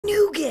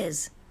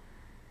Giz.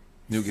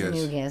 New Giz.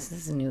 New Giz.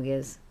 This is New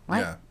Giz.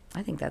 Yeah.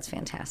 I think that's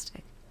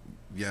fantastic.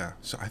 Yeah.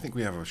 So I think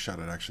we have a shot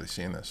at actually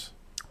seeing this.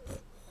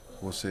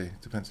 We'll see.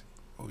 Depends.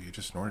 Oh, you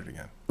just snorted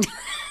again.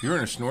 You're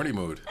in a snorty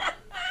mood.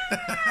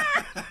 I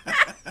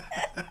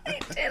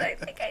did. I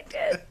think I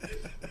did.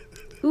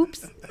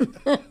 Oops.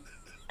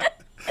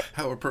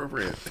 How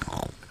appropriate.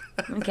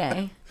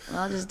 Okay.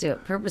 Well, I'll just do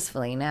it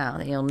purposefully now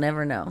that you'll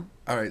never know.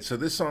 All right, so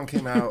this song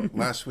came out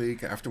last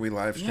week after we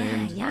live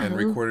streamed and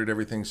recorded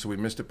everything, so we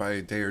missed it by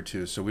a day or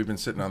two. So we've been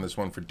sitting on this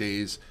one for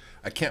days.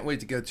 I can't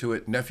wait to get to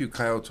it. Nephew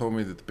Kyle told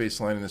me that the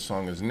bass line in this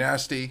song is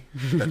nasty.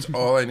 That's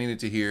all I needed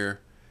to hear.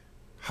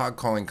 Hog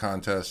calling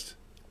contest.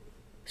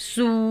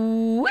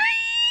 Sweet.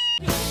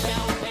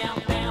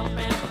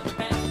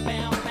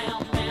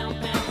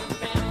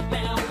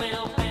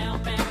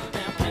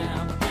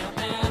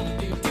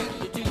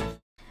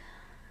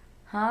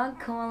 Hog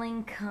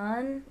calling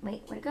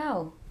Wait, where'd it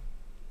go?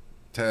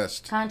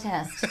 Test.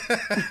 Contest.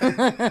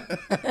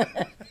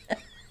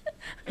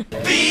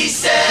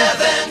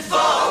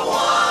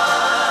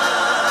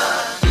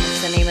 B741.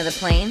 What's the name of the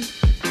plane?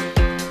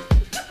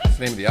 That's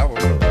the name of the album.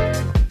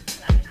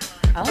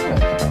 Oh,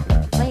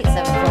 plate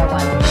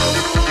 741.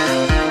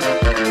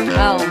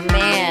 Oh,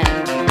 man.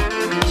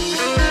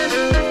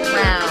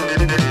 Wow.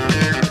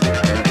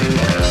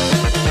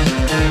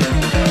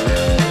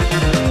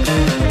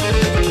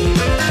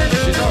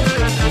 She's on.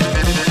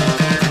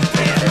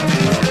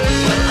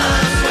 When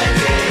I'm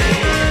sweating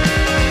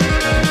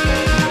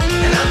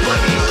and I'm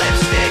putting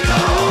lipstick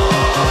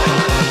on,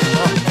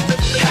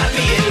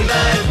 happy in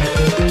bed,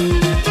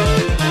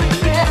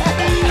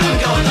 I'm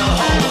going the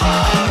whole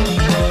hog.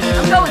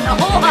 I'm going the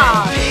whole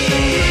hog.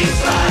 Big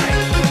slide,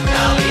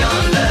 I'll be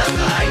on the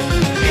flight.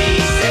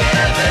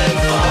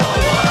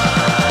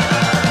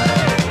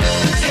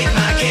 B741. Take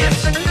my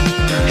gift,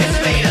 it's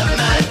made of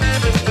mud.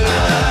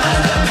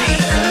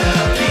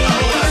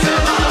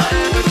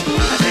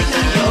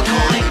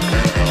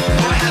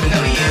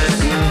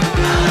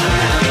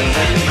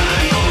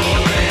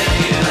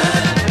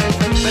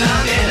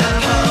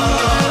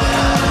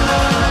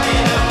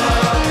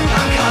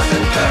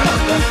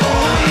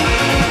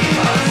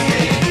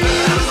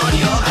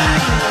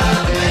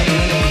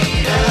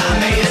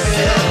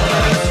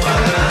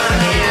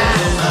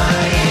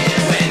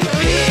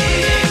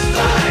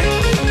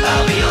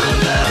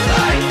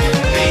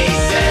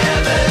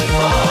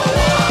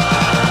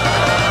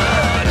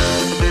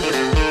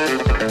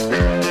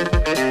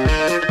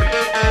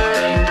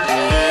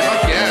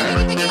 Fuck yeah.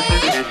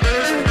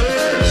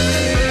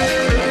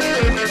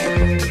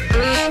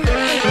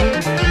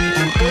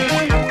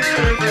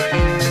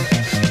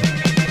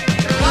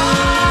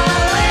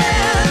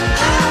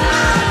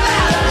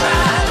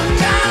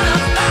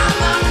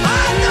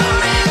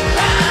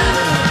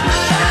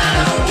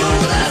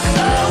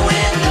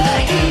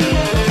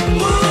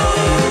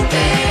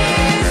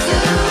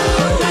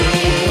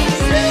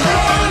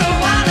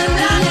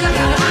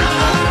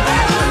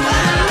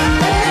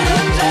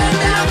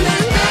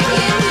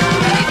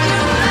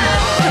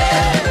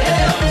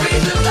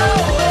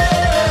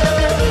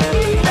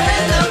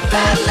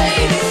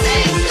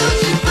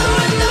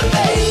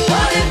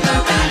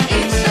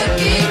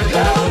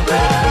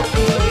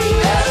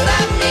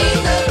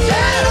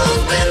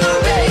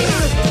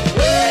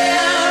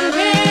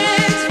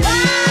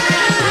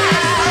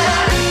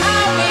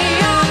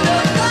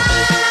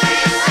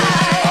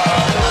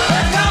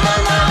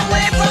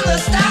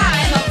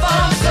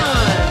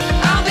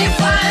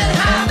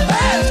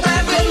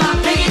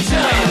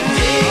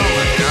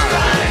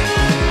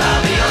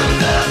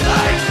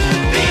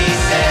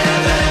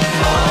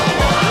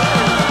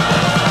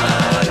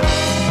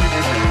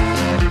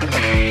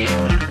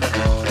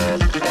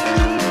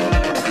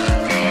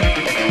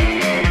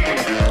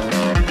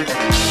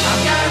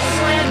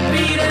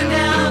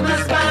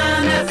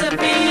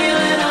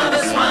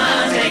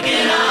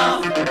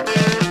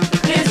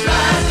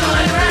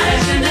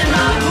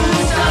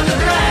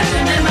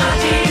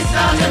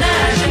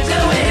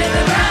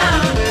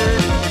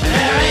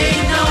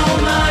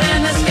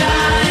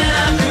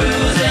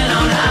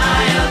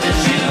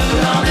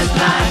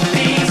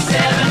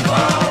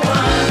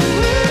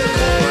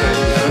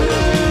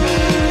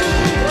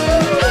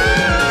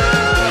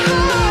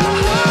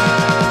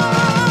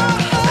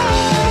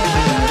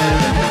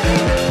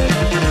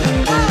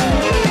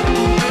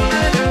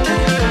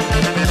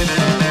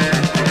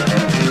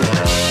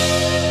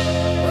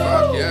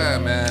 Fuck yeah,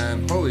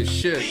 man. Holy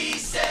shit.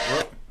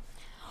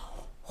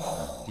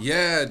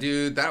 Yeah,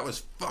 dude. That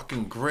was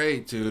fucking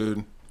great,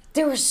 dude.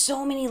 There were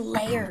so many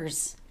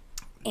layers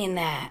in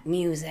that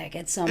music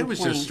at some point. It was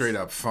just straight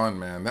up fun,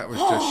 man. That was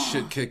just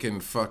shit kicking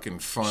fucking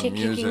fun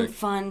music. Shit-kicking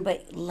fun,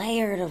 but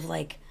layered of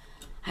like,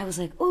 I was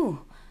like,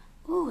 ooh,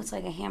 it's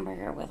like a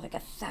hamburger with like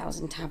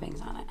 1,000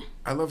 toppings on it.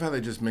 I love how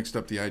they just mixed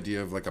up the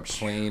idea of like a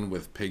plane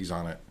with pigs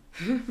on it.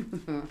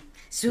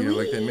 Sweet. You know,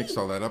 like they mixed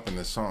all that up in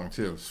this song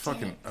too. It's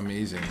fucking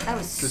amazing. Man. That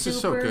was This is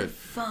so super good.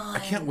 fun. I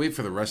can't wait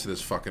for the rest of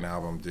this fucking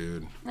album,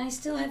 dude. And I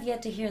still have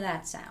yet to hear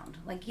that sound.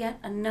 Like yet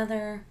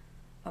another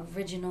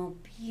original,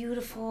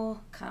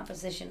 beautiful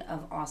composition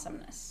of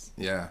awesomeness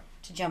Yeah.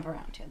 to jump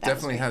around to. That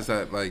Definitely has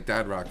that like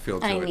dad rock feel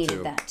to I it too.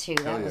 needed that too.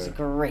 That was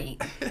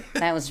great.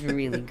 That was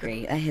really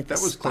great. I hit the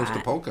That was spot. close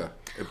to polka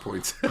at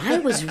points. I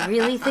was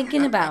really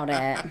thinking about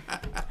it.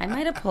 I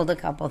might have pulled a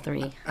couple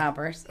 3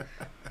 hoppers.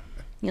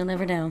 You'll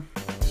never know.